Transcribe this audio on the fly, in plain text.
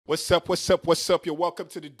What's up? What's up? What's up? You're welcome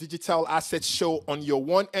to the Digital Asset Show on your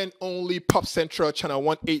one and only Popcentral channel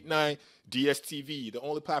 189 DStv, the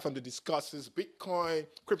only platform that discusses Bitcoin,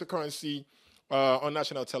 cryptocurrency on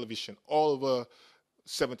national television all over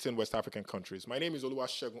 17 West African countries. My name is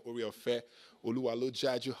Oluwasegun Oriofe,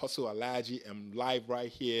 Oluwalojaju Hustle Alaji. I'm live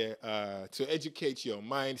right here to educate your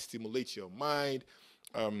mind, stimulate your mind,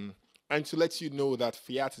 and to let you know that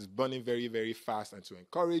fiat is burning very, very fast, and to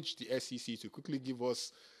encourage the SEC to quickly give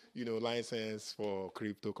us, license for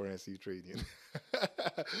cryptocurrency trading.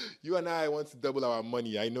 You and I want to double our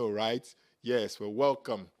money, I know, right? Yes, well,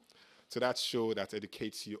 welcome to that show that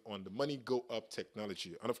educates you on the money go up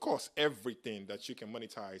technology. And of course, everything that you can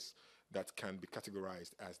monetize that can be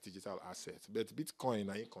categorized as digital assets. But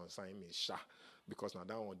Bitcoin, I ain't consign me, because now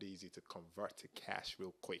that one day easy to convert to cash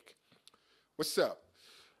real quick. What's up?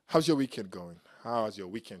 How's your weekend going? How has your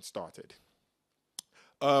weekend started?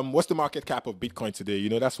 What's the market cap of Bitcoin today?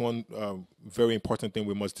 That's one very important thing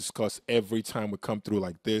we must discuss every time we come through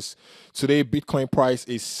like this. Today, Bitcoin price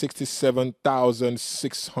is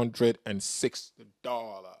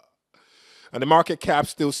 $67,606. And the market cap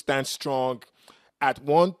still stands strong at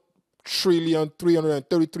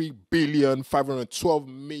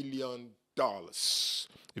 $1,333,512,000,000.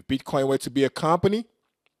 If Bitcoin were to be a company,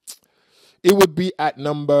 it would be at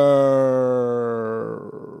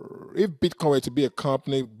if Bitcoin were to be a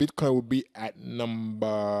company, Bitcoin would be at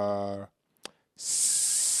number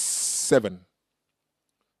 7.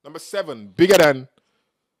 Number 7, bigger than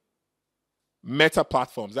Meta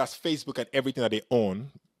platforms. That's Facebook and everything that they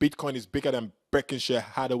own. Bitcoin is bigger than Berkshire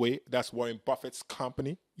Hathaway. That's Warren Buffett's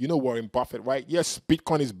company. You know Warren Buffett, right? Yes,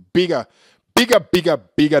 Bitcoin is bigger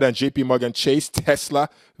than JP Morgan Chase, Tesla,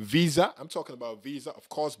 Visa. I'm talking about Visa. Of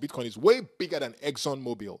course, Bitcoin is way bigger than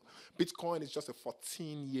ExxonMobil. Bitcoin is just a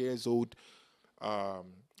 14 years old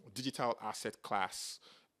digital asset class,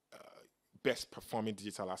 best performing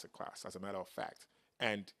digital asset class, as a matter of fact.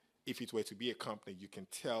 And if it were to be a company, you can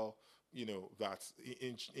tell, that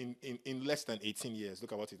in less than 18 years,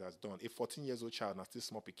 look at what it has done. A 14 years old child, now still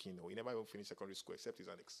small Pekino, he never even finished secondary school, except he's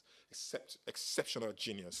an exceptional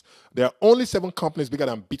genius. There are only 7 companies bigger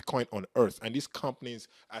than Bitcoin on earth. And these companies,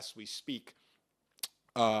 as we speak,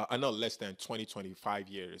 are not less than 20, 25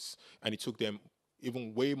 years. And it took them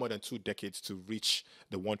even way more than 2 decades to reach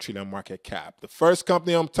the 1 trillion market cap. The first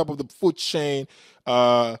company on top of the food chain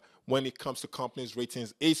when it comes to companies'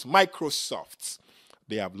 ratings is Microsoft.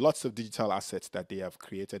 They have lots of digital assets that they have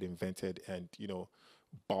created, invented, and,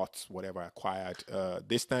 bought, whatever, acquired.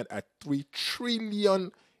 They stand at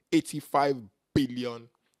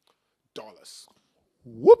 $3,085,000,000,000.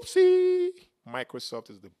 Whoopsie! Microsoft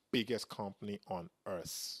is the biggest company on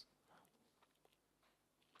earth.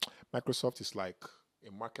 Microsoft is like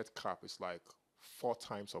a market cap. It's like 4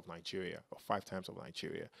 times of Nigeria or 5 times of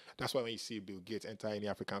Nigeria. That's why when you see Bill Gates enter any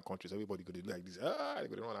African countries, everybody go to do like this. They're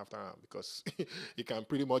going to run after him because he can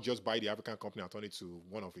pretty much just buy the African company and turn it to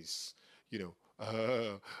one of his,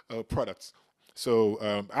 products. So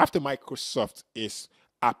after Microsoft is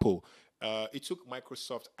Apple. It took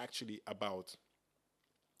Microsoft actually about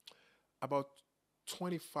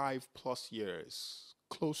 25 plus years,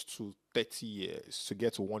 close to 30 years to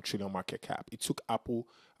get to 1 trillion market cap. It took Apple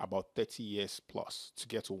about 30 years plus to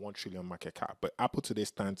get to 1 trillion market cap. But Apple today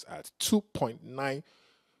stands at 2.9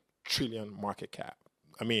 trillion market cap.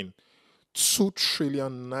 I mean, $2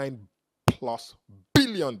 trillion 9 plus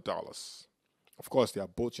billion dollars. Of course, they are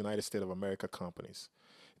both United States of America companies.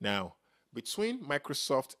 Now, between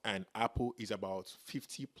Microsoft and Apple is about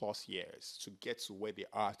 50 plus years to get to where they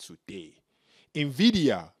are today.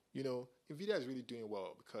 NVIDIA, NVIDIA is really doing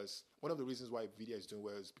well because one of the reasons why NVIDIA is doing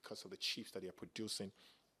well is because of the chips that they are producing.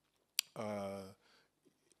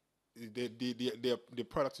 The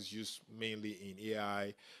product is used mainly in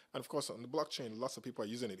AI, and of course on the blockchain, lots of people are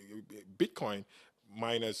using it. Bitcoin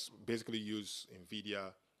miners basically use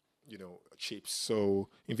NVIDIA, chips. So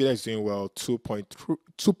NVIDIA is doing well. 2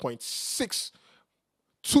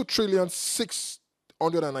 trillion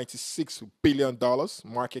 696 billion dollars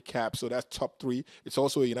market cap. So that's top 3. It's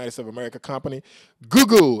also a United States of America company.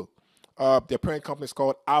 Google, their parent company is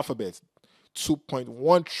called Alphabet.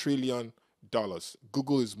 $2.1 trillion.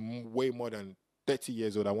 Google is way more than 30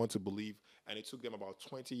 years old, I want to believe, and it took them about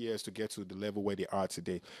 20 years to get to the level where they are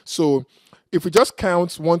today. So if we just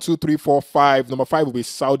count 1, 2, 3, 4, 5, number 5 will be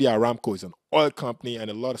Saudi Aramco. It's an oil company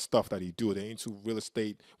and a lot of stuff that they do. They're into real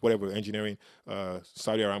estate, whatever, engineering.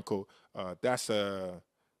 Saudi Aramco, that's the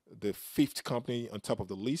 5th company on top of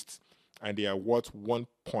the list, and they are worth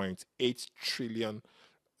 1.8 trillion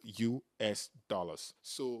US dollars.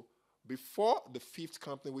 So before the 5th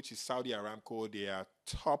company, which is Saudi Aramco, they are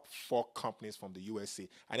top 4 companies from the USA.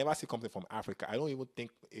 I never see a company from Africa. I don't even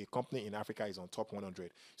think a company in Africa is on top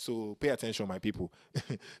 100. So pay attention, my people.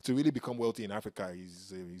 To really become wealthy in Africa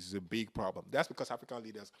is a big problem. That's because African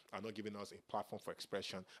leaders are not giving us a platform for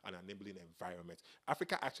expression and enabling environment.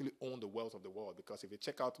 Africa actually owns the wealth of the world because if you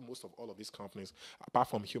check out most of all of these companies, apart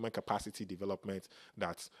from human capacity development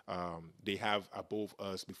that they have above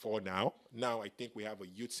us before now I think we have a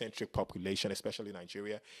youth-centric population, especially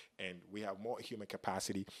Nigeria, and we have more human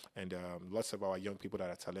capacity, and lots of our young people that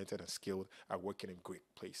are talented and skilled are working in great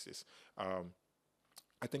places.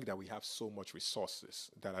 I think that we have so much resources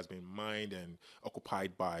that has been mined and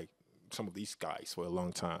occupied by some of these guys for a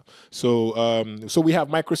long time. So we have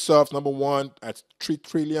Microsoft number 1 at 3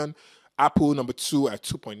 trillion. Apple number 2 at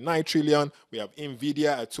 2.9 trillion. We have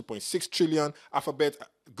Nvidia at 2.6 trillion. Alphabet,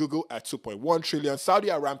 Google at 2.1 trillion. Saudi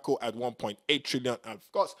Aramco at 1.8 trillion. And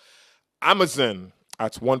of course, Amazon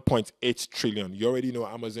at 1.8 trillion. You already know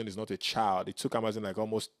Amazon is not a child. It took Amazon like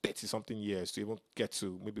almost 30 something years to even get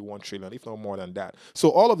to maybe 1 trillion, if not more than that.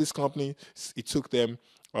 So all of these companies, it took them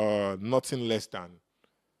nothing less than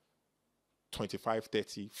 25,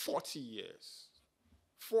 30, 40 years.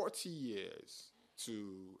 40 years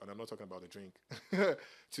to, and I'm not talking about the drink,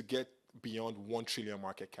 to get beyond 1 trillion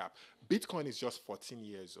market cap. Bitcoin is just 14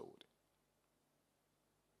 years old.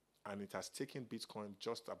 And it has taken Bitcoin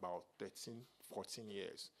just about 13, 14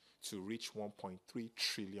 years to reach 1.3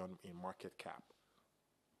 trillion in market cap.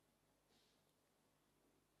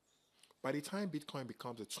 By the time Bitcoin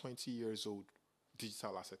becomes a 20 years old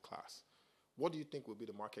digital asset class, what do you think will be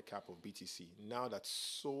the market cap of BTC now that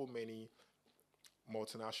so many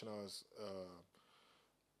multinationals,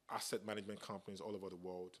 asset management companies all over the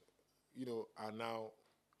world, are now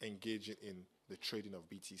engaging in the trading of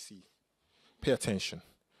BTC? Pay attention.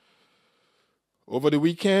 Over the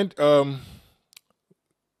weekend,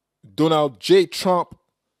 Donald J. Trump,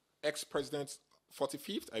 ex-president,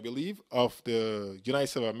 45th, I believe, of the United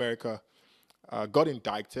States of America, got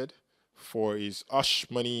indicted for his hush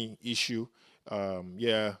money issue.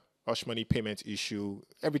 Hush money payment issue,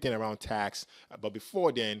 everything around tax. But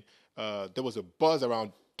before then, there was a buzz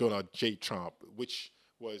around Donald J. Trump, which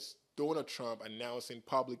was Donald Trump announcing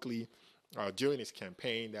publicly during his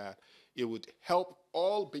campaign that it would help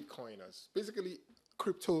all Bitcoiners, basically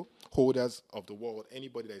crypto holders of the world,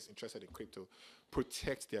 anybody that is interested in crypto,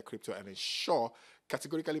 protect their crypto and ensure,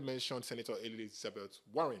 categorically mentioned Senator Elizabeth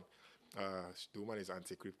Warren, the woman is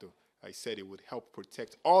anti-crypto. I said it would help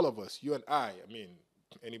protect all of us, you and I mean,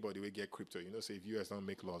 anybody will get crypto. Say if US don't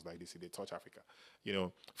make laws like this, they touch Africa,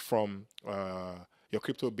 from your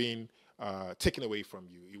crypto being taken away from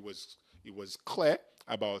you. It was clear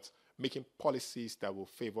about making policies that will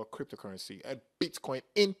favor cryptocurrency and Bitcoin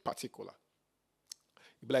in particular.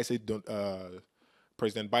 But I said,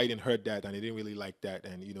 President Biden heard that and he didn't really like that,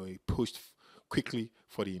 and he pushed quickly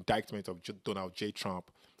for the indictment of Donald J. Trump.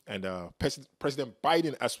 And President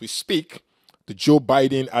Biden, as we speak, the Joe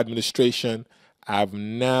Biden administration have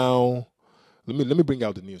now. Let me bring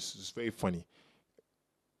out the news. It's very funny.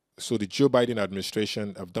 So the Joe Biden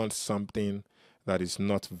administration have done something that is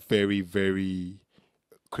not very, very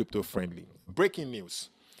crypto friendly. Breaking news.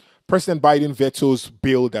 President Biden vetoes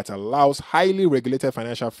bill that allows highly regulated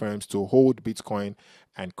financial firms to hold Bitcoin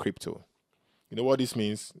and crypto. You know what this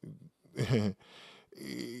means?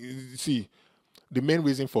 See, the main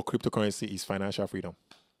reason for cryptocurrency is financial freedom.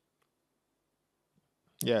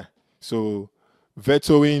 Yeah. So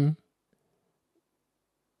vetoing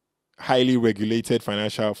highly regulated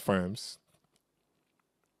financial firms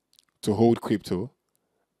to hold crypto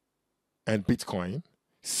and Bitcoin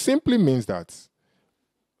simply means that,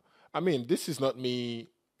 this is not me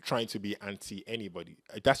trying to be anti anybody.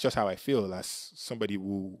 That's just how I feel as somebody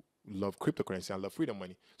who love cryptocurrency and love freedom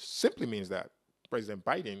money. Simply means that President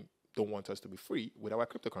Biden don't want us to be free with our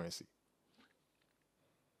cryptocurrency.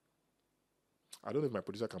 I don't know if my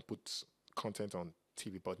producer can put content on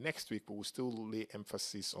TV, but next week we will still lay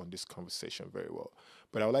emphasis on this conversation very well.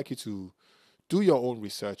 But I would like you to do your own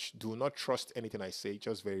research. Do not trust anything I say.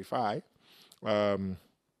 Just verify.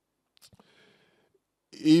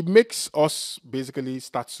 It makes us basically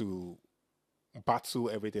start to battle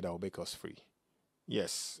everything that will make us free.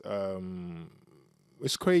 Yes.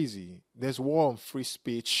 It's crazy. There's war on free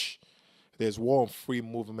speech. There's war on free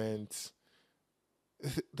movement.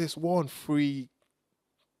 There's war on free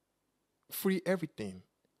everything.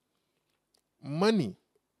 Money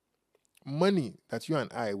that you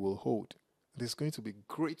and I will hold. There's going to be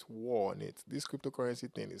great war on it. This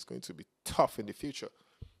cryptocurrency thing is going to be tough in the future.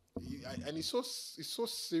 And it's so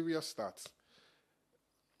serious that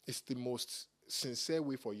it's the most sincere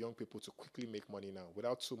way for young people to quickly make money now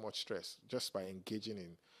without too much stress, just by engaging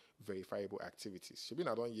in verifiable activities. Should be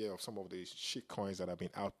not one year of some of the shit coins that have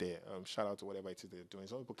been out there. Shout out to whatever it is they're doing.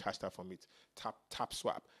 Some people cashed out from it. Tap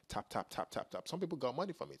swap, tap. Some people got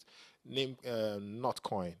money from it. Name not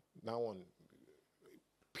coin. That one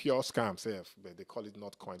pure scam, but they call it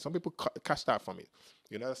not coin. Some people cashed out from it.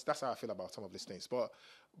 That's how I feel about some of these things. But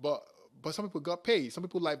some people got paid. Some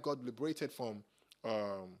people life got liberated from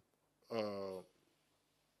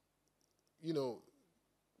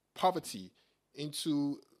poverty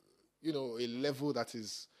into a level that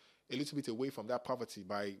is a little bit away from that poverty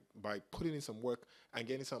by putting in some work and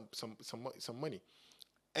getting some money.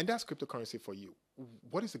 And that's cryptocurrency for you.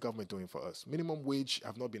 What is the government doing for us? Minimum wage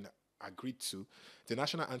have not been agreed to. The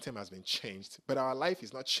national anthem has been changed, but our life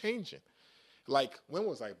is not changing. Like, when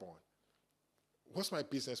was I born? What's my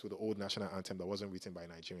business with the old national anthem that wasn't written by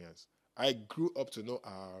Nigerians? I grew up to know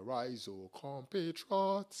Arise, O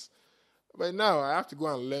compatriots. But now I have to go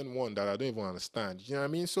and learn one that I don't even understand. You know what I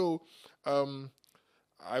mean? So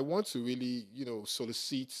I want to really,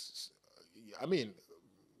 solicit. I mean,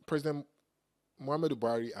 President Muhammadu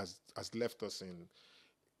Buhari has left us in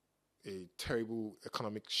a terrible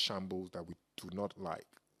economic shambles that we do not like.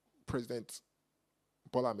 President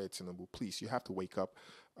Bola Ahmed Tinubu, please, you have to wake up.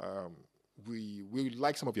 We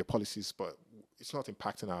like some of your policies, but it's not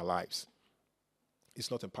impacting our lives. It's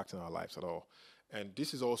not impacting our lives at all. And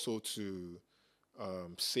this is also to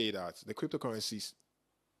say that the cryptocurrency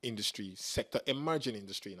industry sector, emerging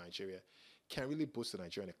industry in Nigeria, can really boost the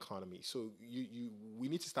Nigerian economy. So we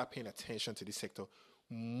need to start paying attention to this sector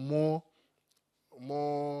more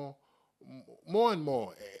and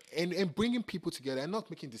more, and bringing people together and not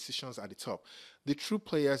making decisions at the top. The true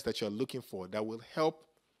players that you're looking for that will help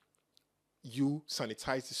you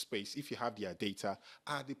sanitize the space if you have their data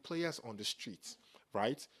are the players on the streets,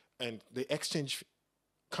 right? And the exchange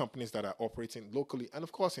companies that are operating locally and,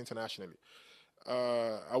 of course, internationally.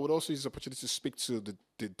 I would also use this opportunity to speak to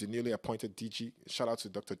the newly appointed DG. Shout out to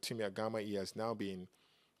Dr. Timi Agama. He has now been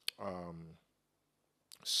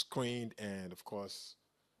screened and, of course,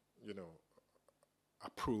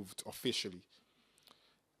 approved officially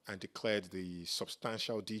and declared the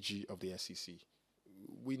substantial DG of the SEC.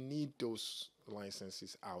 We need those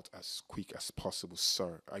licenses out as quick as possible,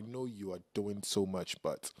 sir. I know you are doing so much,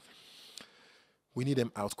 but we need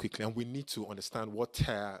them out quickly, and we need to understand what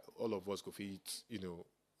tier all of us go fit,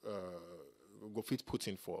 put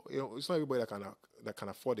in for. It's not everybody that can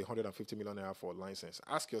afford 150 million naira for a license.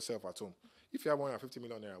 Ask yourself at home, if you have 150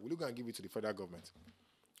 million naira, will you go and give it to the federal government?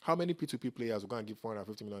 How many P2P players will go and give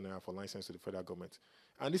 450 million naira for license to the federal government?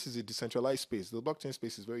 And this is a decentralized space. The blockchain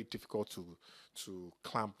space is very difficult to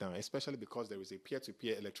clamp down, especially because there is a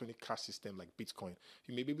peer-to-peer electronic cash system like Bitcoin.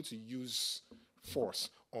 You may be able to use force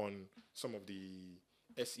on some of the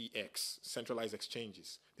SEX, centralized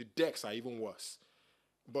exchanges. The DEX are even worse.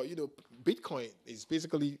 But, Bitcoin is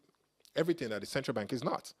basically everything that the central bank is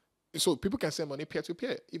not. So people can send money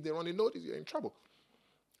peer-to-peer. If they run a node, you're in trouble.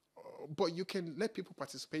 But you can let people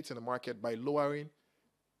participate in the market by lowering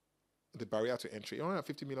the barrier to entry.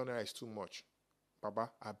 150 million naira is too much. Baba,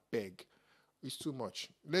 I beg. It's too much.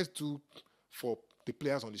 Let's do for the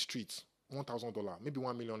players on the streets, $1,000, maybe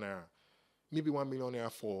 1 million naira. Maybe 1 million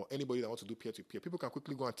naira for anybody that wants to do peer-to-peer. People can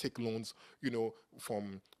quickly go and take loans,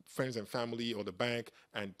 from friends and family or the bank,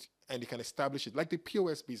 and they can establish it. Like the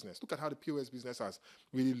POS business. Look at how the POS business has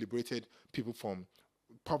really liberated people from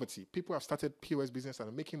poverty. People have started POS business and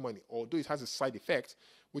are making money, although it has a side effect,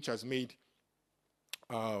 which has made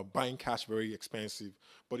buying cash very expensive,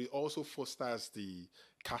 but it also fosters the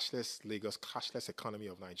cashless Lagos, cashless economy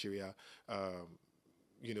of Nigeria,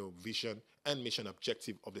 vision and mission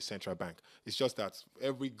objective of the central bank. It's just that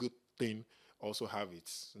every good thing also have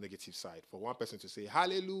its negative side. For one person to say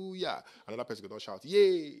hallelujah, another person could not shout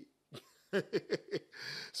yay.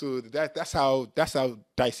 So that's how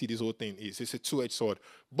dicey this whole thing is. It's a two-edged sword.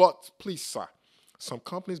 But please, sir, some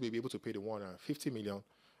companies may be able to pay the 150 million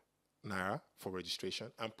naira for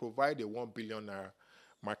registration and provide a 1 billion naira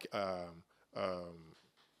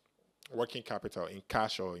working capital in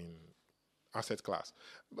cash or in asset class.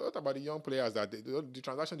 But what about the young players that the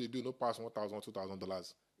transaction they do no pass $1,000,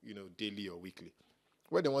 $2,000, daily or weekly?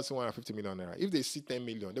 Where they want to see 150 million naira. If they see 10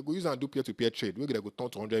 million, they go use and do peer-to-peer trade. We're going to go turn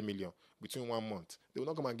to 100 million between 1 month. They will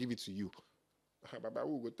not come and give it to you. But I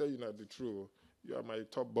will tell you now the truth. You are my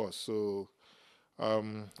top boss. So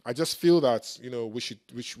I just feel that we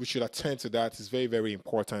should attend to that. It's very, very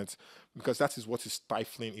important because that is what is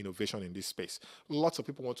stifling innovation in this space. Lots of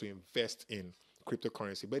people want to invest in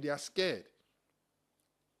cryptocurrency, but they are scared.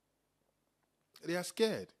 They are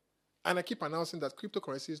scared. And I keep announcing that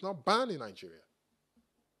cryptocurrency is not banned in Nigeria.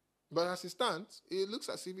 But as it stands, it looks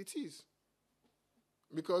as if it is.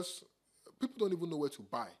 Because people don't even know where to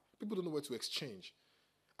buy. People don't know where to exchange.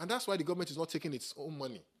 And that's why the government is not taking its own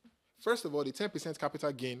money. First of all, the 10%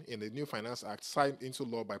 capital gain in the new Finance Act signed into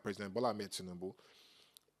law by President Bola Ahmed Tinubu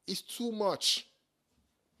is too much.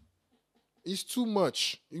 It's too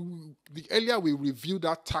much. The earlier we reviewed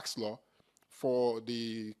that tax law for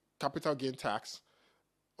the capital gain tax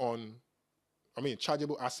on,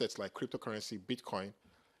 chargeable assets like cryptocurrency, Bitcoin,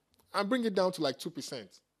 and bring it down to like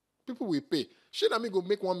 2%. People will pay. Should I go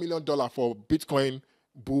make $1 million for Bitcoin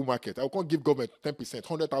bull market? I can't give government 10%,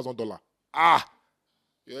 $100,000.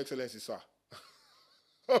 Your Excellency, sir.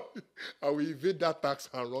 I will evade that tax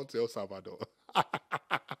and run to El Salvador.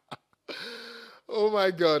 Oh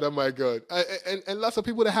my God. And lots of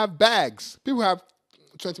people that have bags. People have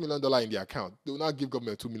 $20 million in their account. They will not give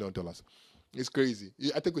government $2 million. It's crazy.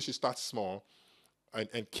 I think we should start small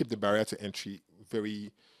and keep the barrier to entry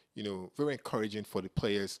very, very encouraging for the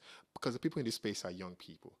players, because the people in this space are young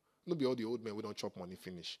people. Not be all the old men we don't chop money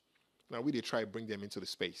finish. Now we try to bring them into the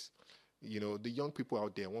space. The young people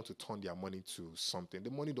out there want to turn their money to something.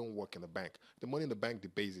 The money don't work in the bank. The money in the bank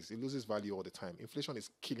debases. It loses value all the time. Inflation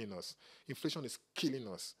is killing us.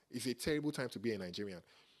 It's a terrible time to be a Nigerian.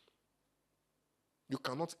 You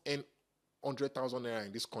cannot earn 100,000 naira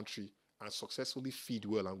in this country and successfully feed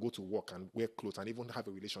well and go to work and wear clothes and even have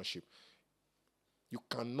a relationship. You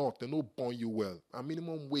cannot. They don't born you well. And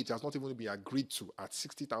minimum wage has not even been agreed to at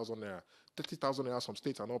 60,000 naira. 30,000 naira some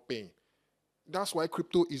states are not paying. That's why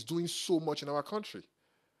crypto is doing so much in our country.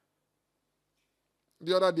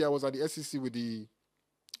 The other day I was at the SEC with the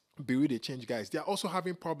Bureau de Change guys. They are also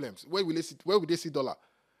having problems. Where will they see dollar?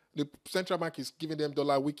 The central bank is giving them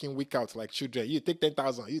dollar week in, week out like children. You take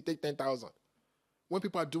 10,000. You take 10,000. When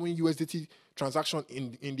people are doing USDT transaction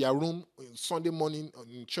in their room Sunday morning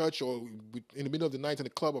in church or in the middle of the night in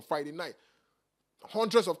the club or Friday night,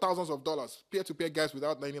 hundreds of thousands of dollars, peer-to-peer guys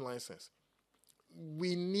without any license.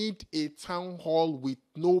 We need a town hall with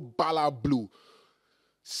no bala blue.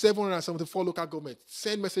 774 local government.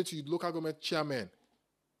 Send message to local government chairman.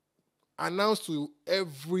 Announce to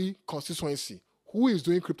every constituency who is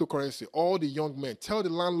doing cryptocurrency. All the young men. Tell the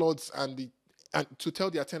landlords and to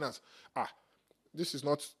tell their tenants, this is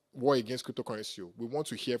not war against cryptocurrency. We want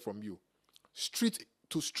to hear from you. Street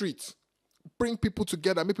to street. Bring people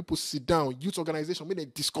together. Make people sit down. Youth organization. Make they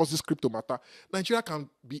discuss this crypto matter. Nigeria can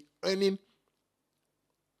be earning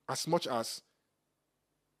as much as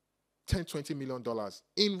 $10-20 million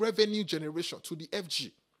in revenue generation to the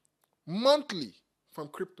FG monthly from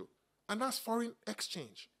crypto. And that's foreign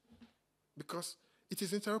exchange, because it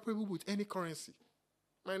is interoperable with any currency.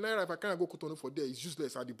 My naira, if I can't go Cotonou for there, is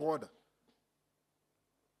useless at the border.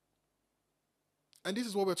 And this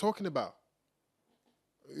is what we're talking about.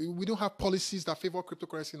 We don't have policies that favor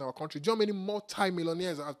cryptocurrency in our country. Do you know how many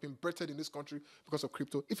multi-millionaires have been birthed in this country because of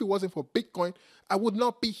crypto? If it wasn't for Bitcoin, I would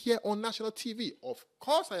not be here on national TV. Of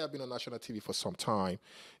course, I have been on national TV for some time,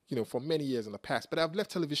 for many years in the past. But I've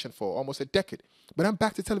left television for almost a decade. But I'm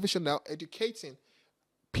back to television now, educating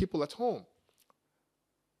people at home.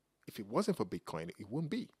 If it wasn't for Bitcoin, it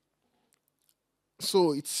wouldn't be.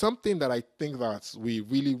 So it's something that I think that we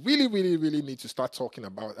really, really, really, really need to start talking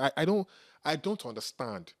about. I don't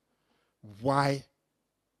understand why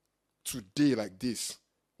today like this,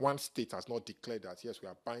 one state has not declared that, yes, we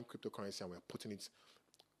are buying cryptocurrency and we're putting it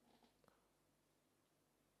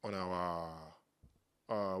on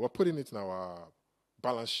we're putting it in our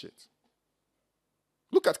balance sheet.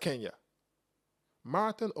 Look at Kenya.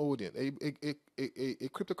 Marathon Holding, a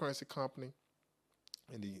cryptocurrency company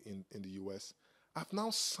in the US, have now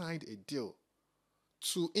signed a deal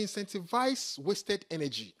to incentivize wasted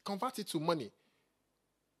energy, convert it to money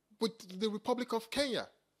with the Republic of Kenya.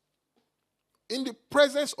 In the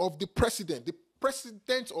presence of the president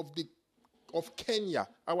of Kenya,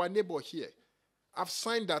 our neighbor here, have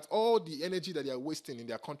signed that all the energy that they are wasting in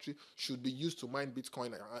their country should be used to mine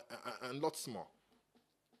Bitcoin and lots more.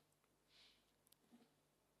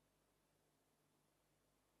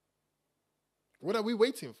 What are we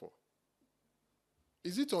waiting for?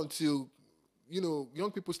 Is it until,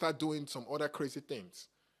 young people start doing some other crazy things?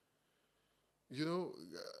 The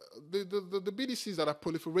BDCs that are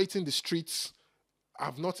proliferating the streets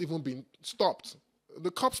have not even been stopped. The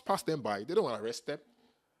cops pass them by. They don't want to arrest them.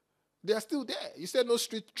 They are still there. You said no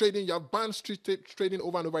street trading. You have banned street trading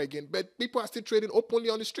over and over again. But people are still trading openly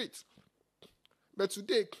on the streets. But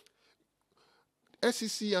today,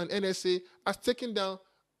 SEC and NSA has taken down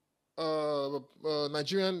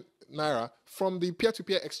Nigerian Naira from the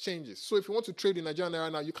peer-to-peer exchanges. So if you want to trade in Nigerian Naira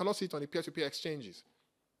now, you cannot see it on the peer-to-peer exchanges.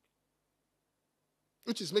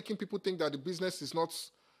 which is making people think that the business is not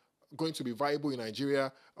going to be viable in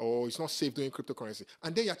Nigeria or it's not safe doing cryptocurrency.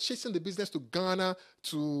 And then you're chasing the business to Ghana,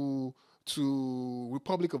 to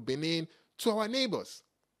Republic of Benin, to our neighbors.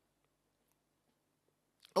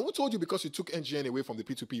 And who told you because you took NGN away from the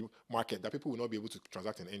P2P market that people will not be able to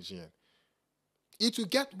transact in NGN? It will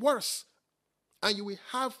get worse. And you will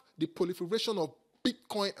have the proliferation of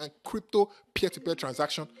Bitcoin and crypto peer-to-peer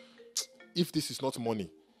transaction if this is not money.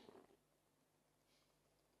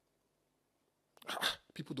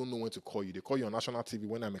 People don't know when to call you. They call you on national TV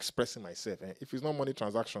when I'm expressing myself. If it's not money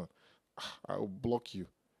transaction, I will block you.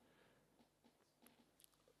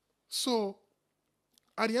 So,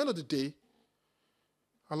 at the end of the day,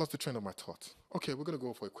 I lost the train of my thought. Okay, we're going to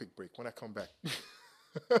go for a quick break. When I come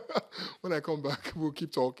back, we'll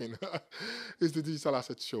keep talking. It's the Digital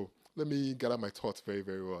Asset Show. Let me gather my thoughts very,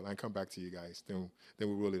 very well and come back to you guys. Then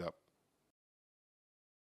we'll roll it up.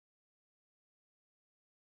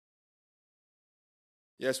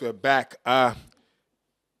 Yes, we're back.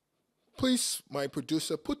 Please, my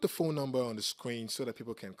producer, put the phone number on the screen so that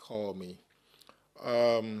people can call me.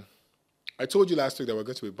 I told you last week that we're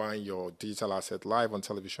going to be buying your digital asset live on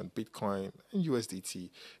television, Bitcoin and USDT.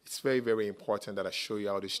 It's very, very important that I show you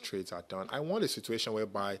how these trades are done. I want a situation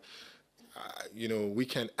whereby, we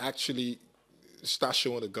can actually start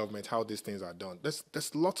showing the government how these things are done.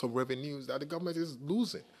 There's lots of revenues that the government is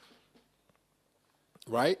losing,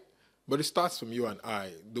 right? But it starts from you and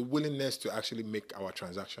I, the willingness to actually make our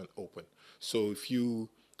transaction open. So if you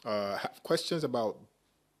have questions about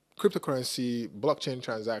cryptocurrency, blockchain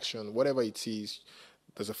transaction, whatever it is,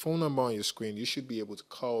 there's a phone number on your screen. You should be able to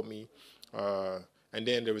call me. And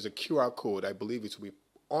then there is a QR code. I believe it will be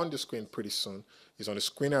on the screen pretty soon. It's on the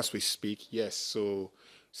screen as we speak. Yes, so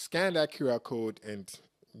scan that QR code and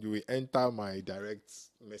you will enter my direct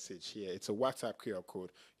message here. It's a WhatsApp QR code.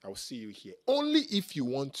 I will see you here. Only if you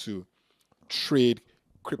want to trade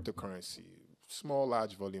cryptocurrency, small,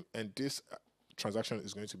 large volume, and this transaction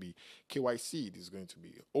is going to be KYC. It is going to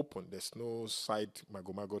be open. There's no side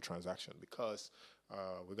mago transaction because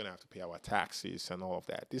we're going to have to pay our taxes and all of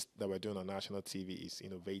that. This that we're doing on national TV is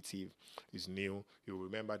innovative, is new. You'll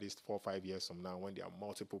remember this 4 or 5 years from now when there are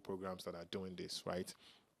multiple programs that are doing this, right?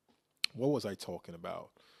 What was I talking about?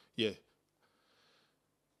 Yeah.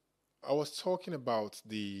 I was talking about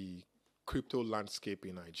the crypto landscape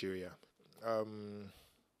in Nigeria. And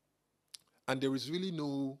there is really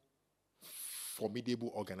no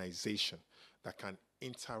formidable organization that can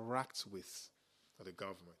interact with the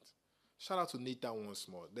government. Shout out to Nate down once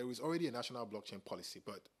more. There is already a national blockchain policy,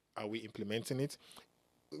 but are we implementing it?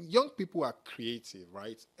 Young people are creative,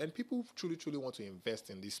 right? And people truly, truly want to invest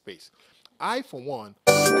in this space. I, for one,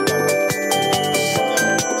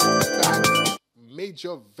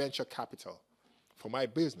 major venture capital for my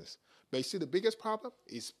business. But you see, the biggest problem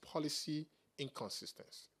is policy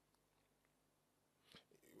inconsistency.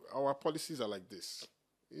 Our policies are like this.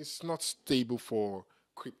 It's not stable for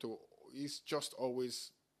crypto. It's just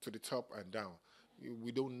always to the top and down.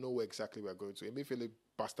 We don't know exactly where we're going to. Emefiele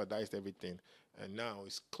bastardized everything, and now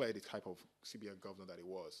it's clear the type of CBN governor that it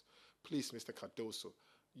was. Please, Mr. Cardoso,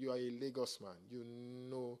 you are a Lagos man. You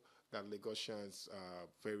know that Lagosians are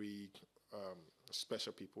very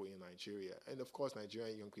special people in Nigeria. And of course,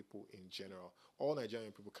 Nigerian young people in general. All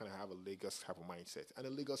Nigerian people kind of have a Lagos type of mindset. And a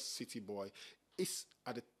Lagos city boy is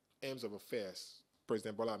at the ends of affairs.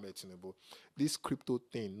 President Bola Ahmed Tinubu, this crypto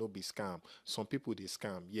thing no be scam. Some people they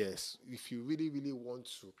scam. Yes, if you really, really want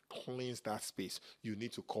to cleanse that space, you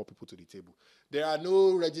need to call people to the table. There are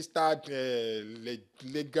no registered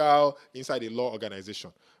legal inside a law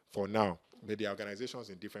organization for now, but there are organizations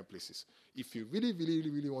in different places. If you really, really,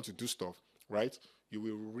 really, really want to do stuff, right, you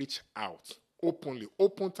will reach out openly,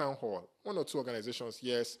 open town hall. 1 or 2 organizations,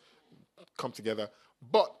 yes, come together,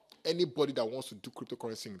 but anybody that wants to do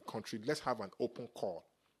cryptocurrency in the country, let's have an open call.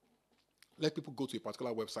 Let people go to a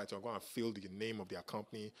particular website and go and fill the name of their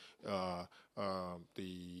company,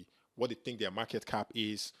 what they think their market cap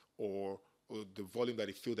is, or the volume that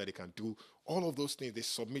they feel that they can do. All of those things, they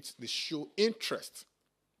submit, they show interest.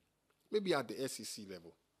 Maybe at the SEC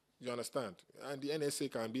level. You understand? And the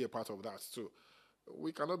NSA can be a part of that too.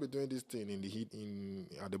 We cannot be doing this thing in the heat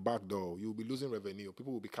at the back door. You'll be losing revenue.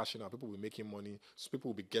 People will be cashing out. People will be making money. So people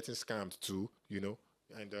will be getting scammed too,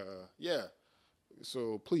 And yeah.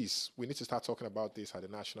 So please, we need to start talking about this at the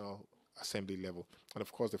National Assembly level. And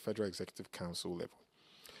of course, the Federal Executive Council level.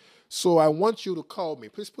 So I want you to call me.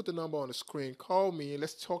 Please put the number on the screen. Call me.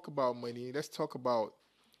 Let's talk about money. Let's talk about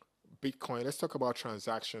Bitcoin. Let's talk about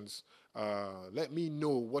transactions. Let me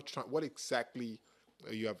know what exactly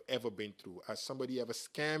you have ever been through. Has somebody ever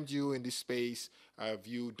scammed you in this space? Have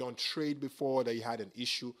you done trade before that you had an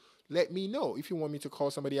issue? Let me know. If you want me to call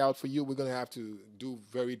somebody out for you, we're gonna have to do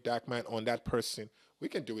very dark man on that person. We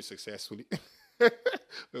can do it successfully.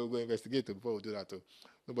 We'll go investigate it before we do that too.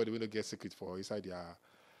 Nobody will get secret for inside their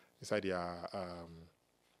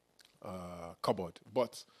cupboard.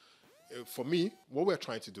 But for me, what we're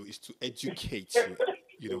trying to do is to educate you.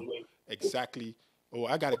 You know exactly. Oh,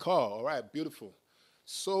 I got a call. All right, beautiful.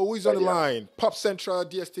 So who is on the line? Popcentral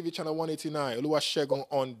DStv channel 189. Oluwasegun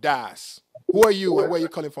on DAS. Who are you and where are you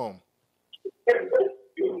calling from?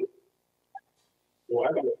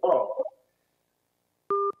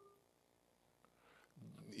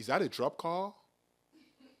 Is that a drop call?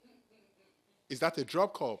 Is that a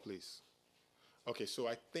drop call, please? Okay, so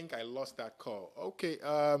I think I lost that call. Okay,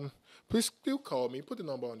 please still call me. Put the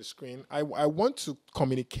number on the screen. I want to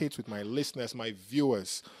communicate with my listeners, my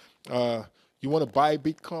viewers. You want to buy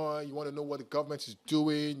Bitcoin. You want to know what the government is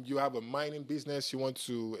doing. You have a mining business. You want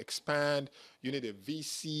to expand. You need a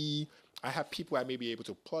VC. I have people I may be able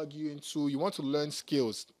to plug you into. You want to learn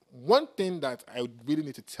skills. One thing that I really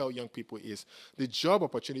need to tell young people is the job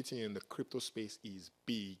opportunity in the crypto space is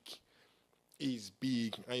big.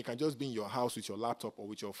 And you can just be in your house with your laptop or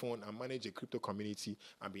with your phone and manage a crypto community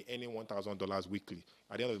and be earning $1,000 weekly.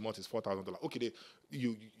 At the end of the month, it's $4,000. Okay,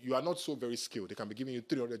 you are not so very skilled. They can be giving you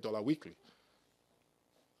 $300 weekly.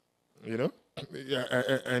 You know, yeah,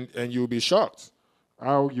 and you'll be shocked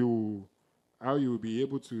how you will be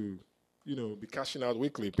able to, be cashing out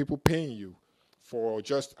weekly. People paying you for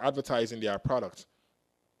just advertising their product,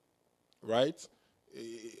 right?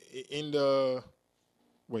 In the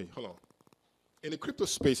wait, hold on. In the crypto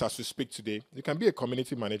space, as we speak today, you can be a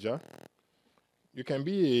community manager, you can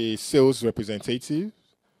be a sales representative,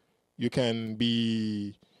 you can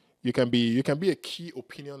be a key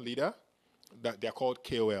opinion leader. That they're called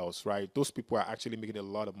KOLs, right? Those people are actually making a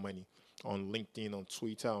lot of money on LinkedIn, on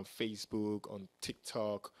Twitter, on Facebook, on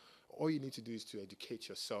TikTok. All you need to do is to educate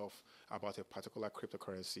yourself about a particular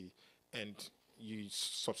cryptocurrency, and you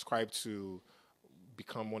subscribe to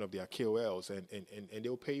become one of their KOLs, and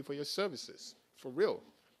they'll pay you for your services. For real.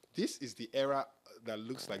 This is the era that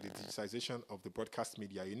looks like the digitization of the broadcast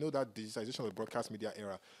media. You know that digitization of the broadcast media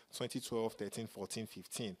era, 2012, 13, 14,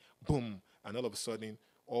 15, boom, and all of a sudden,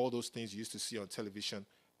 all those things you used to see on television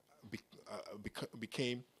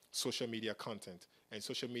became social media content. And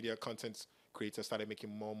social media content creators started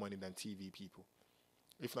making more money than TV people.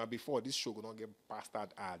 If not before, this show would not get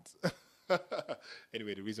bastard ads.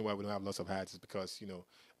 Anyway, the reason why we don't have lots of ads is because,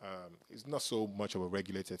 it's not so much of a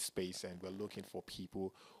regulated space, and we're looking for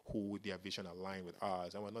people who their vision align with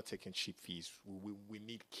ours, and we're not taking cheap fees. We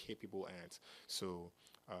need capable ads. So,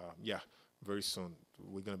 yeah, very soon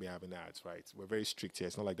we're going to be having ads, right? We're very strict here.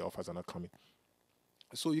 It's not like the offers are not coming.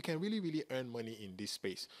 So you can really, really earn money in this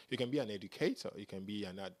space. You can be an educator. You can be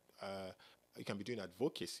you can be doing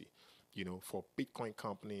advocacy, for Bitcoin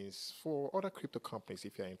companies, for other crypto companies,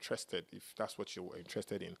 if you're interested, if that's what you're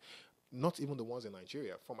interested in. Not even the ones in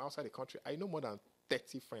Nigeria, from outside the country. I know more than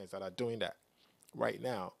 30 friends that are doing that right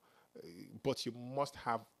now. But you must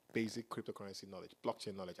have basic cryptocurrency knowledge,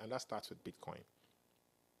 blockchain knowledge, and that starts with Bitcoin.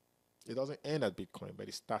 It doesn't end at Bitcoin, but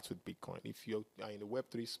it starts with Bitcoin. If you are in the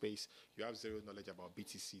Web3 space, you have zero knowledge about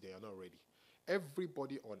BTC, then you're not ready.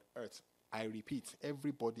 Everybody on earth, I repeat,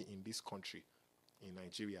 everybody in this country, in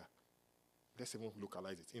Nigeria, let's even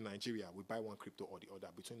localize it. In Nigeria, we buy one crypto or the other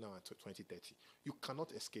between now and 2030. You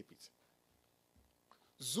cannot escape it.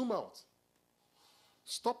 Zoom out.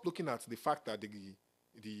 Stop looking at the fact that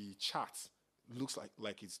the chart looks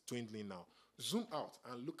like it's dwindling now. Zoom out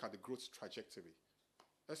and look at the growth trajectory,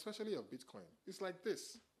 especially of Bitcoin. It's like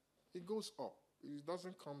this. It goes up. It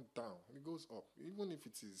doesn't come down. It goes up. Even if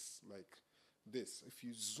it is like this, if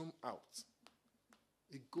you zoom out,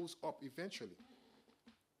 it goes up eventually.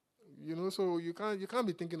 So you can't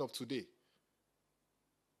be thinking of today.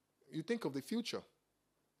 You think of the future.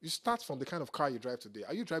 You start from the kind of car you drive today.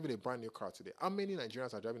 Are you driving a brand new car today? How many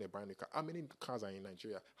Nigerians are driving a brand new car? How many cars are in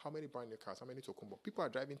Nigeria? How many brand new cars? How many Tokumbo? People are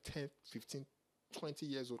driving 10, 15, 20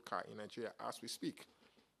 years old car in Nigeria as we speak.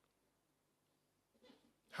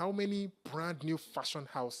 How many brand new fashion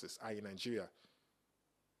houses are in Nigeria?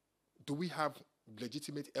 Do we have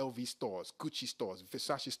legitimate LV stores, Gucci stores,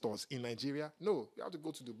 Versace stores in Nigeria? No, you have to go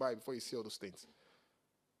to Dubai before you see all those things.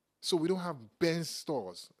 So we don't have Benz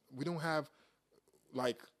stores. We don't have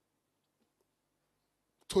like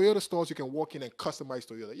Toyota stores you can walk in and customize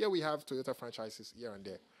Toyota. Yeah, we have Toyota franchises here and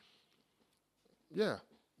there. Yeah.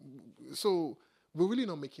 So we're really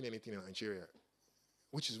not making anything in Nigeria,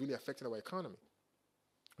 which is really affecting our economy.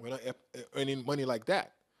 We're not earning money like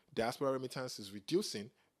that. diaspora remittance is reducing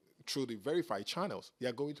through the verified channels. They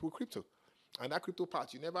are going through crypto. And that crypto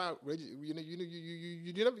part, you never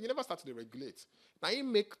started to regulate. Now you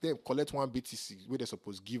make them collect one BTC where they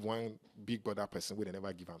supposed to give one big brother person where they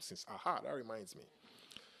never give them since. Aha, that reminds me.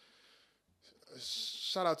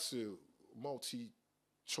 Shout out to Multi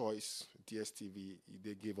Choice DStv.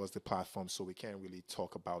 They gave us the platform, so we can't really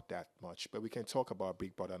talk about that much, but we can talk about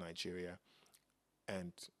Big Brother Nigeria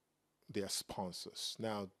and their sponsors.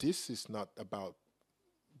 Now, this is not about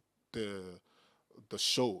the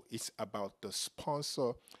show. It's about the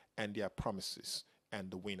sponsor and their promises and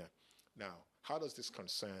the winner. Now, how does this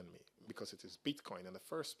concern me? Because it is Bitcoin in the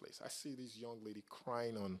first place. I see this young lady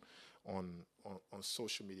crying on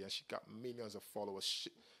social media. She got millions of followers.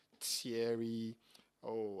 Thierry,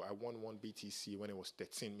 oh, I won one BTC when it was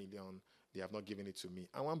 13 million. They have not given it to me.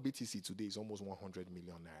 And one BTC today is almost 100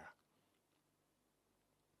 million naira.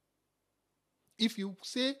 If you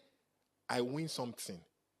say, I win something,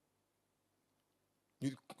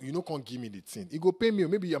 you can't give me the thing. You go pay me,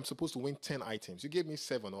 maybe I'm supposed to win 10 items. You gave me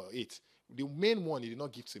 7 or 8. The main one you did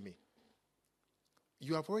not give to me.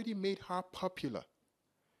 You have already made her popular.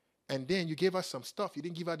 And then you gave her some stuff. You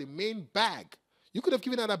didn't give her the main bag. You could have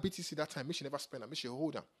given her that BTC that time. Maybe she never spent her. Maybe she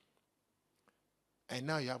hold them. And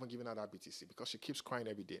now you haven't given her that BTC because she keeps crying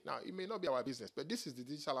every day. Now, it may not be our business, but this is the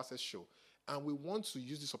Digital Access Show. And we want to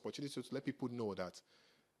use this opportunity to let people know that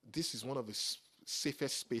this is one of the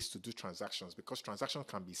safest space to do transactions because transactions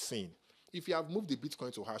can be seen. If you have moved the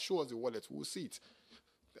Bitcoin to her, show us the wallet, we'll see it.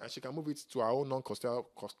 And she can move it to our own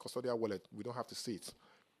non-custodial wallet. We don't have to see it.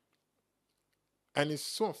 And it's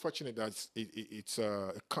so unfortunate that it's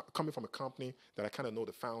coming from a company that I kind of know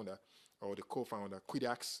the founder or the co-founder.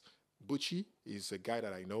 Quidax Bucci is a guy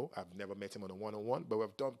that I know. I've never met him on a one-on-one, but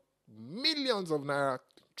we've done millions of naira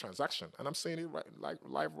transaction. And I'm saying it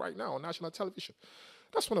live right now on national television.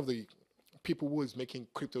 That's one of the people who is making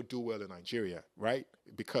crypto do well in Nigeria, right?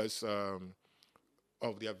 Because of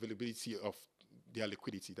the availability of their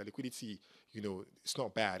liquidity. The liquidity, it's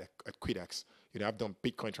not bad at Quidax. I've done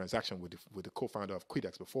Bitcoin transaction with the co-founder of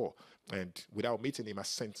Quidax before, and without meeting him, I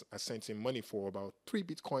sent him money for about 3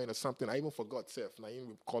 Bitcoin or something. I even forgot Seth.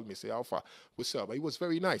 Naeem called me, say, Alpha, what's up? But it was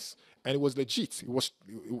very nice, and it was legit.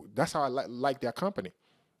 That's how I like their company.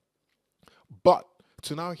 But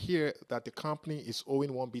to now hear that the company is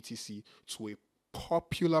owing 1 BTC to a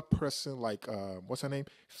popular person like what's her name,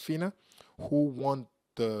 Fina, who won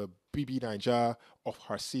the BB Niger of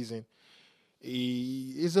her season,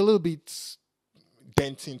 is a little bit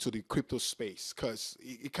denting to the crypto space because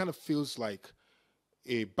it kind of feels like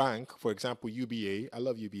a bank, for example, UBA. I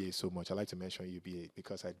love UBA so much. I like to mention UBA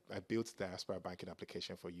because I built the diaspora banking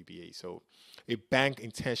application for UBA. So a bank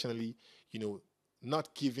intentionally,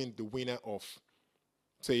 not giving the winner of,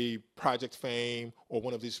 say, Project Fame or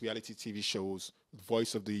one of these reality TV shows,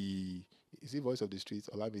 Voice of the Streets?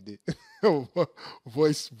 Olamide.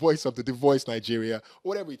 Voice of the Voice Nigeria,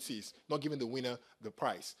 whatever it is, not giving the winner the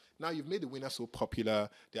prize. Now you've made the winner so popular,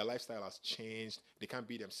 their lifestyle has changed, they can't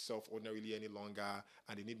be themselves ordinarily any longer,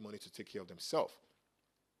 and they need money to take care of themselves.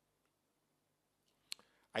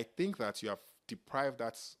 I think that you have deprived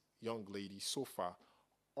that young lady so far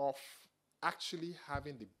of actually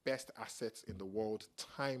having the best assets in the world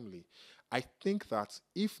timely. I think that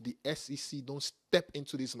if the SEC don't step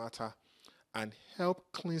into this matter and help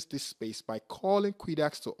cleanse this space by calling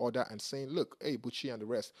Quidax to order and saying, look, hey, Bucci and the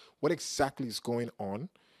rest, what exactly is going on?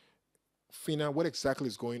 Fina, what exactly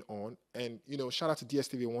is going on? And, shout out to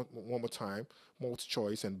DStv one more time, Multi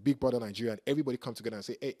Choice and Big Brother Nigeria, and everybody come together and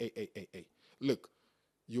say, hey, look,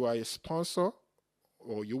 you are a sponsor,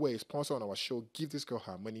 or you were a sponsor on our show, give this girl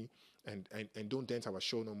her money and don't dent our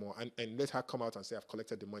show no more. And let her come out and say, I've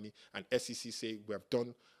collected the money, and SEC say, we have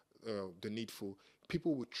done the needful.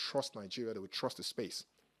 People will trust Nigeria, they will trust the space.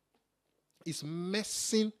 It's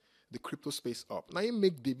messing the crypto space up. Now you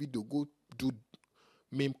make Davido go do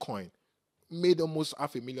MemeCoin, made almost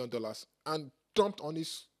 $500,000 and dumped on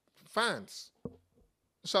his fans.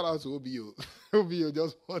 Shout out to OBO. OBO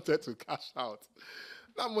just wanted to cash out.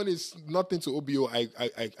 That money is nothing to OBO,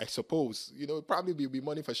 I suppose. It probably will be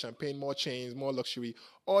money for champagne, more chains, more luxury,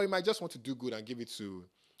 or he might just want to do good and give it to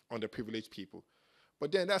underprivileged people.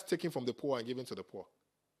 But then that's taken from the poor and given to the poor.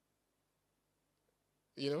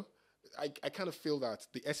 I kind of feel that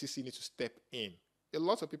the SEC needs to step in. A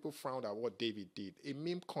lot of people frowned at what David did. A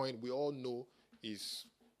meme coin, we all know, is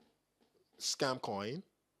scam coin.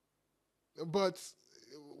 But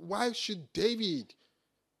why should David?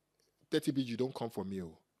 30B, you don't come for me.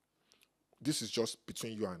 This is just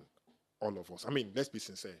between you and all of us. I mean, let's be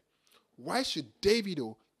sincere. Why should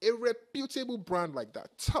Davido, a reputable brand like that,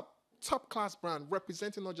 top top class brand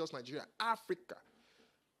representing not just Nigeria, Africa.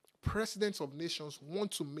 Presidents of nations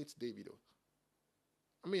want to meet Davido.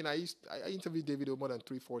 I mean, I interviewed Davido more than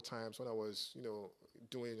 3-4 times when I was,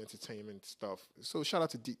 doing entertainment stuff. So shout out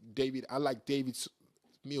to David. I like David's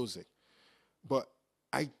music, but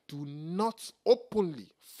I do not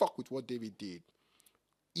openly fuck with what David did.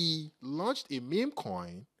 He launched a meme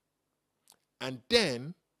coin, and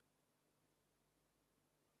then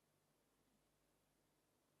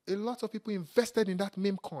a lot of people invested in that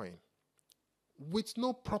meme coin with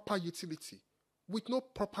no proper utility, with no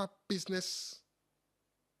proper business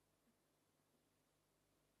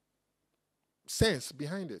sense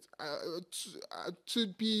behind it. To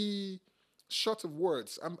be short of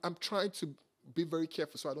words, I'm trying to be very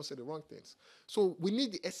careful so I don't say the wrong things. So we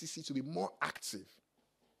need the SEC to be more active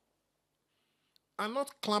and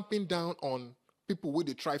not clamping down on people where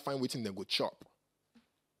they try find waiting they go chop.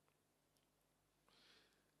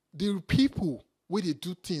 The people where they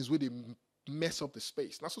do things where they mess up the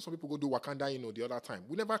space. That's what some people go do Wakanda, the other time.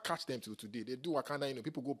 We never catch them till today. They do Wakanda,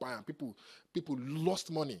 people go buy and people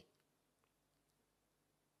lost money.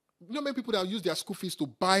 Many people that use their school fees to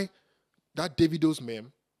buy that Davido's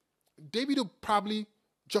meme. Davido probably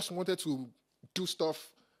just wanted to do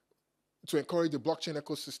stuff to encourage the blockchain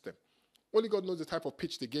ecosystem. Only God knows the type of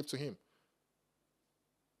pitch they gave to him.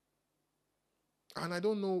 And I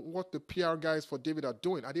don't know what the PR guys for David are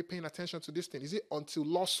doing. Are they paying attention to this thing? Is it until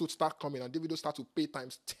lawsuits start coming and Davido start to pay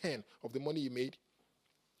times 10 of the money he made?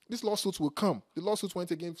 These lawsuits will come. The lawsuits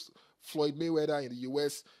went against Floyd Mayweather in the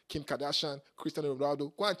US, Kim Kardashian, Cristiano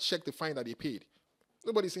Ronaldo. Go and check the fine that they paid.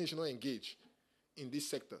 Nobody's saying you should not engage in this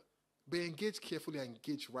sector. But engage carefully and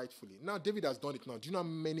engage rightfully. Now, David has done it now. Do you know how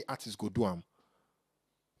many artists go do them?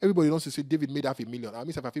 Everybody wants to say David made $500,000. I mean,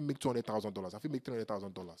 if I make $200,000, I feel make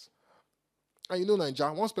 $300,000. And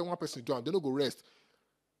Nigeria, once one person do them, they don't go rest.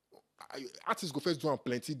 Artists go first do them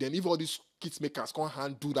plenty. Then if all these kids makers can't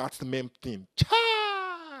handle that meme thing,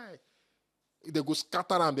 they go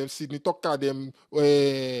scatter them Sydney Tucker, them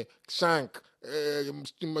Shank,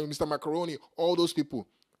 Mr. Macaroni, all those people.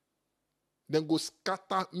 Then go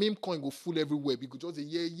scatter, MemeCoin go full everywhere. Because just say,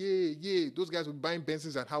 yeah. Those guys will be buying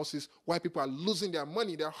Benzes and houses while people are losing their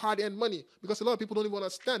money, their hard-earned money. Because a lot of people don't even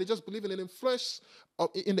understand. They just believe in the influence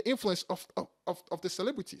of the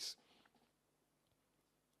celebrities.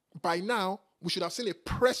 By now, we should have seen a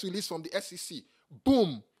press release from the SEC.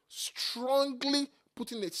 Boom. Strongly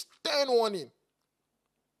putting a stern warning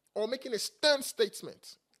or making a stern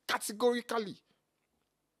statement categorically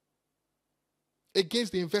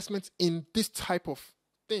against the investment in this type of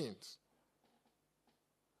things.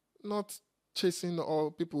 Not chasing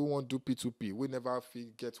all people who want to do P2P. We never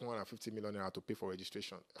get 150 million naira to pay for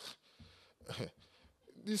registration.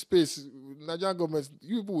 This space, Nigerian government,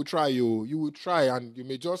 you people will try, you will try, and you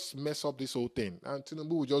may just mess up this whole thing. And Tinubu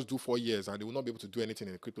will just do 4 years, and they will not be able to do anything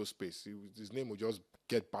in the crypto space. His name will just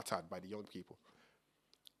get battered by the young people.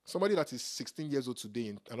 Somebody that is 16 years old today,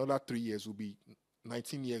 in another 3 years, will be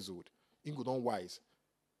 19 years old. Ingo don't wise.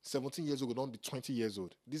 17 years old, don't be 20 years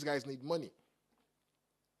old. These guys need money.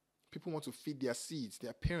 People want to feed their seeds,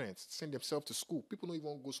 their parents, send themselves to school. People don't even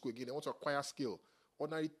want to go to school again. They want to acquire skill.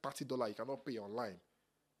 Ordinary $30 you cannot pay online.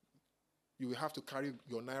 You will have to carry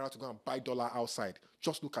your naira to go and buy dollar outside.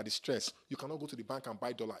 Just look at the stress. You cannot go to the bank and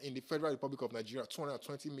buy dollar. In the Federal Republic of Nigeria,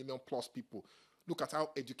 220 million plus people. Look at how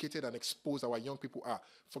educated and exposed our young people are.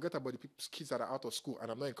 Forget about the kids that are out of school.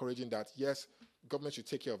 And I'm not encouraging that. Yes, government should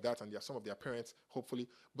take care of that and some of their parents, hopefully.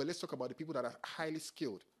 But let's talk about the people that are highly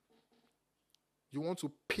skilled. You want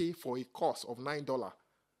to pay for a course of $9.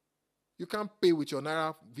 You can't pay with your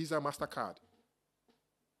Naira, Visa, MasterCard.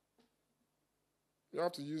 You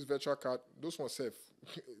have to use virtual card. Those ones safe.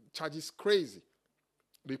 Charges crazy.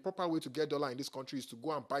 The proper way to get dollar in this country is to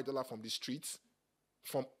go and buy dollar from the streets,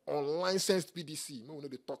 from unlicensed BDC. No,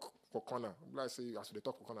 they talk for corner. Like I say, as they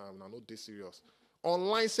talk for corner, I'm not this serious.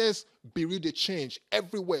 Unlicensed bureau de change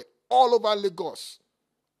everywhere, all over Lagos,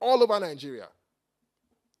 all over Nigeria.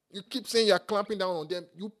 You keep saying you're clamping down on them.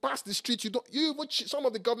 You pass the street, some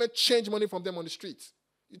of the government change money from them on the streets.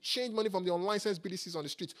 You change money from the unlicensed BDCs on the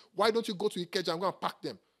streets. Why don't you go to Ikeja and go and pack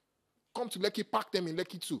them? Come to Lekki, pack them in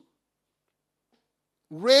Lekki too.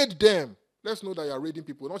 Raid them. Let's know that you're raiding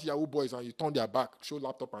people, not Yahoo boys, and you turn their back, show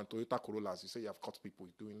laptop and Toyota Corollas. You say you have caught people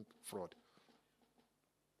doing fraud.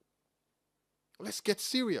 Let's get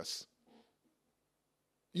serious.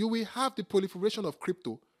 You will have the proliferation of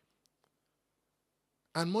crypto,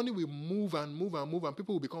 and money will move and move and move, and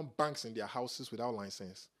people will become banks in their houses without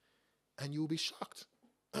license. And you will be shocked.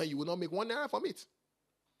 And you will not make $1 from it.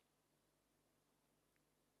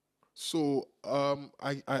 So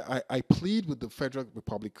I plead with the Federal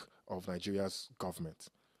Republic of Nigeria's government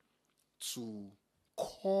to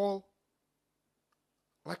call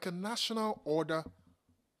like a national order,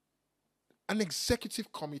 an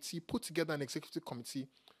executive committee, put together an executive committee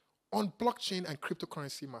on blockchain and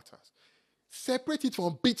cryptocurrency matters. Separate it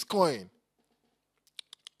from Bitcoin.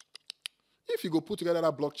 If you go put together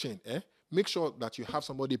that blockchain, make sure that you have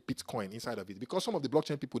somebody Bitcoin inside of it. Because some of the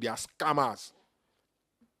blockchain people, they are scammers.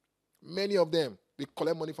 Many of them, they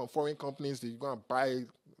collect money from foreign companies. They go and buy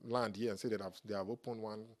land here and say that they have opened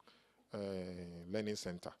one learning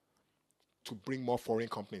center to bring more foreign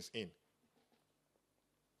companies in.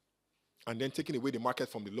 And then taking away the market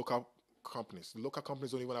from the local companies. The local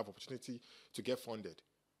companies don't even have opportunity to get funded.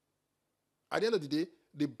 At the end of the day,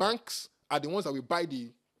 the banks are the ones that will buy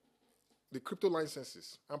the crypto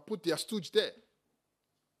licenses and put their stooge there.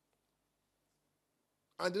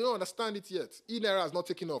 And they don't understand it yet. E-Naira has not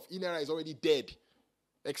taken off. E-Naira is already dead,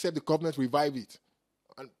 except the government revive it.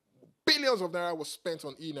 And billions of naira was spent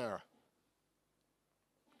on E-Naira.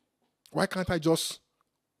 Why can't I just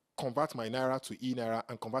convert my naira to E-Naira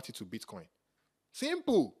and convert it to Bitcoin?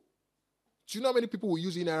 Simple. Do you know how many people will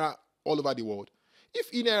use E-Naira all over the world?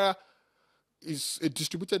 If E-Naira is a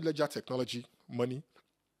distributed ledger technology, money,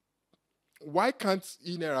 why can't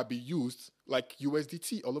E-Naira be used like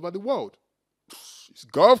USDT all over the world? It's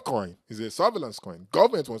GovCoin. It's a surveillance coin.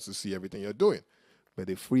 Government wants to see everything you're doing. But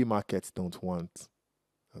the free markets don't want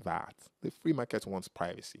that. The free market wants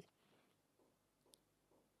privacy.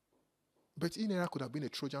 But E-Naira could have been a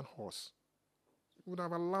Trojan horse. It would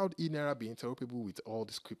have allowed E-Naira be interoperable with all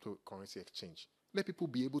this cryptocurrency exchange. Let people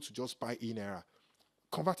be able to just buy E-Naira,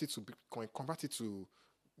 convert it to Bitcoin, convert it to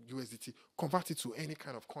USDT, convert it to any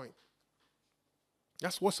kind of coin.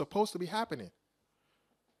 That's what's supposed to be happening.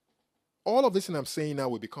 All of this thing I'm saying now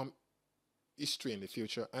will become history in the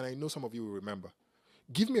future, and I know some of you will remember.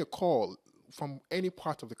 Give me a call from any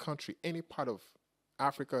part of the country, any part of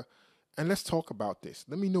Africa, and let's talk about this.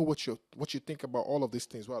 Let me know what you think about all of these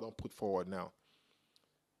things, what I don't put forward now.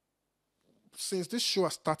 Since this show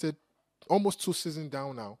has started, almost 2 seasons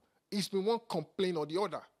down now, it's been one complaint or the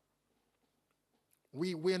other.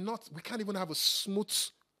 We can't even have a smooth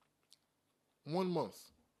 1 month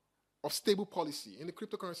of stable policy in the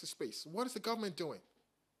cryptocurrency space. What is the government doing?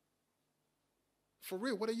 For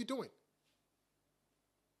real, what are you doing?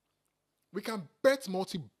 We can bet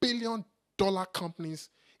multi-billion-dollar companies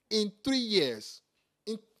in 3 years,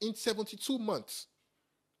 in 72 months.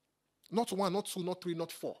 Not 1, not 2, not 3,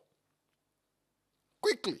 not 4.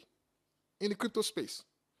 Quickly, in the crypto space.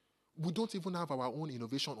 We don't even have our own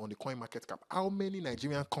innovation on the coin market cap. How many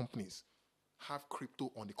Nigerian companies have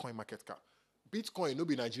crypto on the coin market cap? Bitcoin, no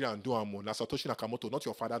be Nigerian, do amo. Na Satoshi Nakamoto, not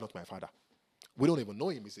your father, not my father. We don't even know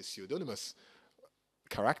him. He's a pseudonymous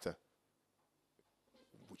character,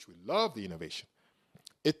 which we love the innovation.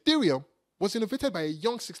 Ethereum was innovated by a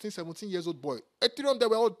young 16, 17 years old boy. Ethereum that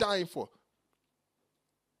we're all dying for.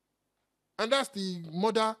 And that's the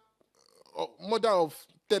mother of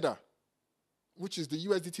Tether, which is the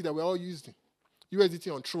USDT that we're all using.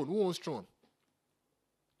 USDT on Tron. Who owns Tron?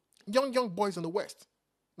 Young boys in the West.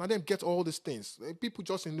 Now them get all these things. People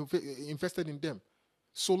just invested in them.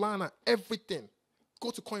 Solana, everything. Go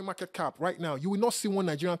to CoinMarketCap right now. You will not see one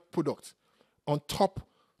Nigerian product on top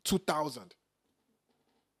 2,000.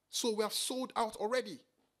 So we have sold out already.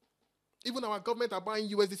 Even our government are buying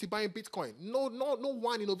USDT, buying Bitcoin. No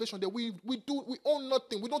one innovation there. We own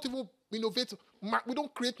nothing. We don't even innovate. We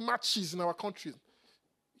don't create matches in our country.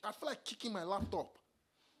 I feel like kicking my laptop.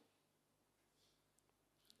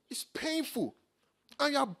 It's painful.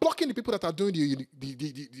 And you are blocking the people that are doing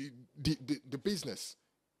the business.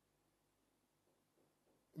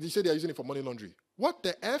 They say they are using it for money laundering. What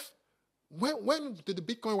the F? When did the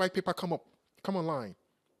Bitcoin white paper come online?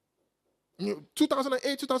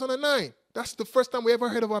 2008, 2009. That's the first time we ever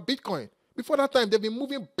heard about Bitcoin. Before that time, they've been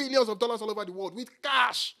moving billions of dollars all over the world with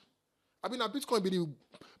cash. I mean, Bitcoin be the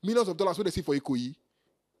millions of dollars what they see for Ikoyi.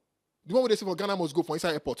 The one where they see for Ghana must go for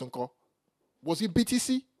inside airport, uncle. Was it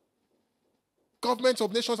BTC? Governments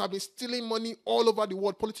of nations have been stealing money all over the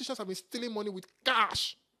world. Politicians have been stealing money with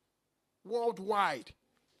cash worldwide.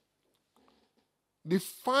 The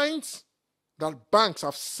fines that banks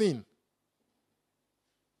have seen,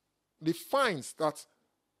 the fines that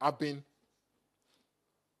have been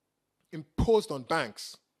imposed on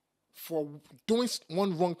banks for doing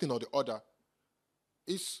one wrong thing or the other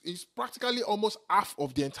is practically almost half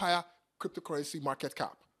of the entire cryptocurrency market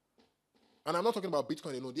cap. And I'm not talking about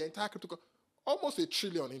Bitcoin alone. The entire cryptocurrency, almost $1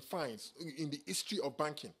 trillion in fines in the history of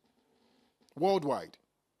banking worldwide.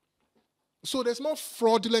 So there's more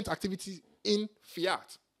fraudulent activity in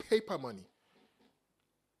fiat, paper money.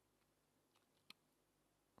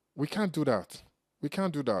 We can't do that. We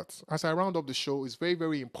can't do that. As I round up the show, it's very,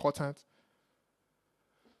 very important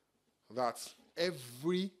that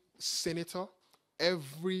every senator,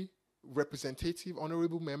 every representative,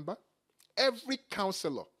 honorable member, every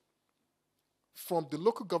councillor, from the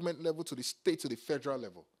local government level to the state to the federal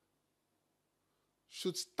level,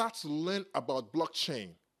 should start to learn about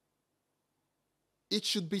blockchain. It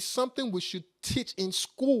should be something we should teach in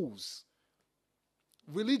schools,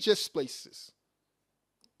 religious places,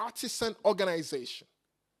 artisan organization.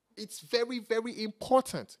 It's very, very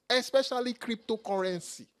important, especially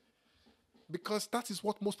cryptocurrency, because that is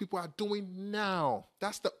what most people are doing now.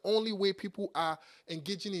 That's the only way people are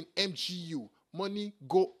engaging in MGU. Money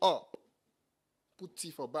go up. Put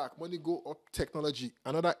T for back. Money go up technology.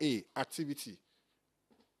 Another A, activity.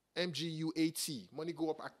 MGUAT. Money go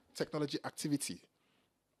up technology activity.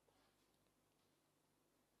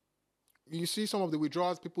 You see some of the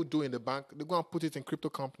withdrawals people do in the bank, they go and put it in crypto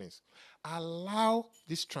companies. Allow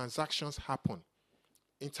these transactions happen.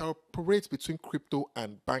 Interoperate between crypto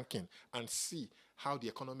and banking and see how the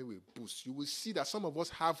economy will boost. You will see that some of us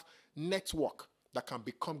have network that can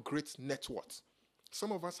become great networks.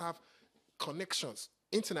 Some of us have connections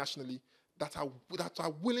internationally that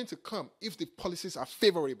are willing to come if the policies are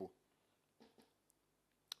favorable.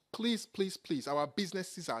 Please, please, please, our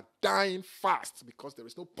businesses are dying fast because there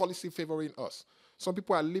is no policy favoring us. Some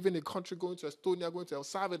people are leaving the country, going to Estonia, going to El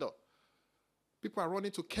Salvador. People are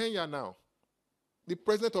running to Kenya now. The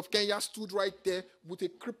president of Kenya stood right there with a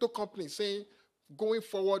crypto company saying, going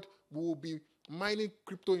forward, we will be mining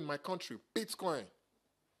crypto in my country, Bitcoin,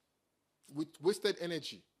 with wasted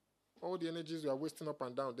energy. All the energies you are wasting up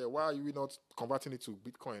and down there, why are you not converting it to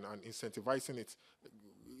Bitcoin and incentivizing it?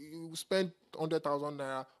 You spend 100,000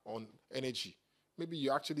 naira on energy. Maybe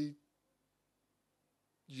you actually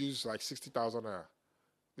use like 60,000 naira.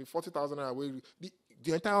 The 40,000 naira,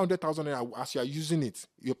 the entire 100,000 naira, as you are using it,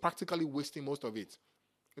 you're practically wasting most of it.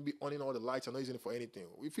 Maybe owning all the lights and not using it for anything.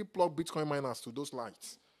 If you plug Bitcoin miners to those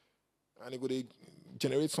lights, and they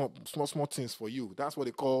generate some small things for you, that's what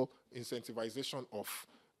they call incentivization of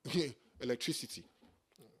electricity.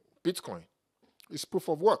 Bitcoin. It's proof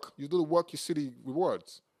of work. You do the work, you see the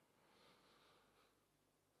rewards.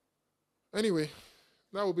 Anyway,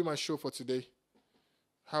 that will be my show for today.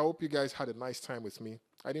 I hope you guys had a nice time with me.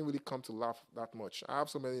 I didn't really come to laugh that much. I have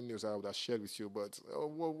so many news I would have shared with you, but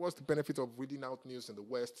what's the benefit of reading out news in the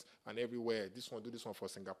West and everywhere? This one, do this one for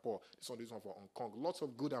Singapore. This one, do this one for Hong Kong. Lots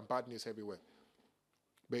of good and bad news everywhere.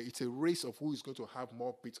 But it's a race of who is going to have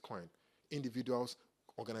more Bitcoin. Individuals,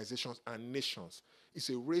 organizations, and nations. It's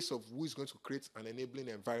a race of who is going to create an enabling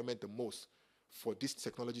environment the most for these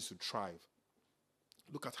technologies to thrive.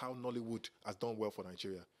 Look at how Nollywood has done well for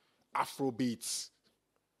Nigeria. Afrobeats.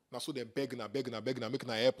 Now, so they're begging, making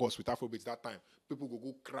our airports with Afrobeats that time. People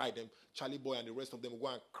go cry. Them Charlie Boy and the rest of them go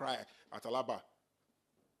and cry at Alaba.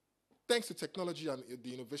 Thanks to technology and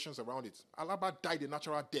the innovations around it, Alaba died a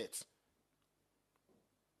natural death.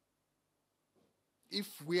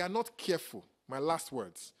 If we are not careful, my last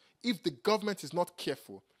words, if the government is not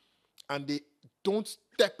careful and they don't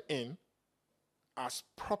step in as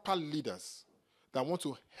proper leaders that want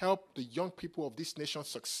to help the young people of this nation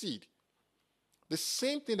succeed, the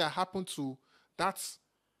same thing that happened to that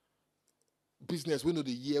business, we know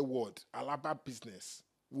the year word, Alaba business,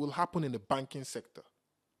 will happen in the banking sector.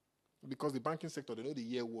 Because the banking sector, they know the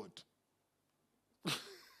year word.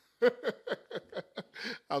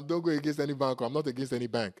 I don't go against any bank. I'm not against any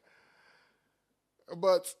bank.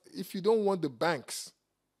 But if you don't want the banks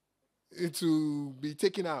to be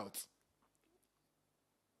taken out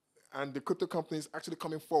and the crypto companies actually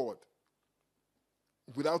coming forward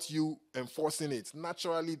without you enforcing it,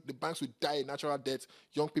 naturally the banks will die a natural death.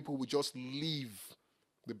 Young people will just leave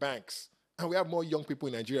the banks. And we have more young people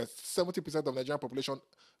in Nigeria. 70% of Nigerian population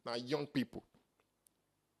are young people.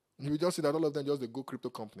 You will just see that all of them just they go crypto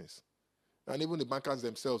companies. And even the bankers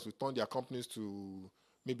themselves will turn their companies to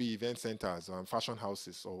maybe event centers and fashion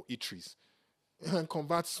houses or eateries and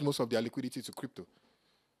convert most of their liquidity to crypto.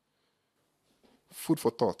 Food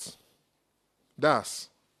for thought. That's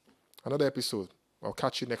another episode. I'll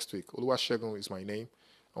catch you next week. Oluwasegun is my name.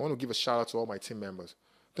 I want to give a shout out to all my team members.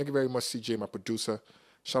 Thank you very much, CJ, my producer.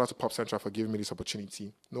 Shout out to Popcentral for giving me this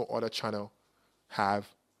opportunity. No other channel have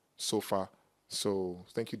so far. So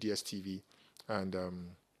thank you, DStv. And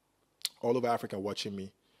all over Africa watching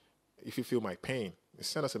me. If you feel my pain,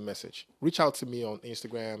 send us a message. Reach out to me on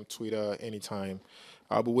Instagram, Twitter, anytime.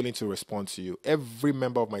 I'll be willing to respond to you. Every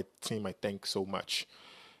member of my team, I thank so much.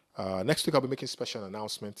 Next week, I'll be making special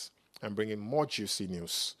announcements and bringing more juicy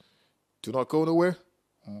news. Do not go nowhere.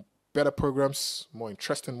 Better programs, more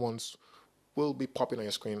interesting ones will be popping on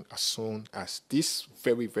your screen as soon as this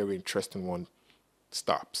very, very interesting one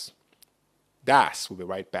stops. Das will be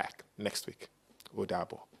right back next week.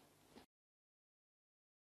 Odabo.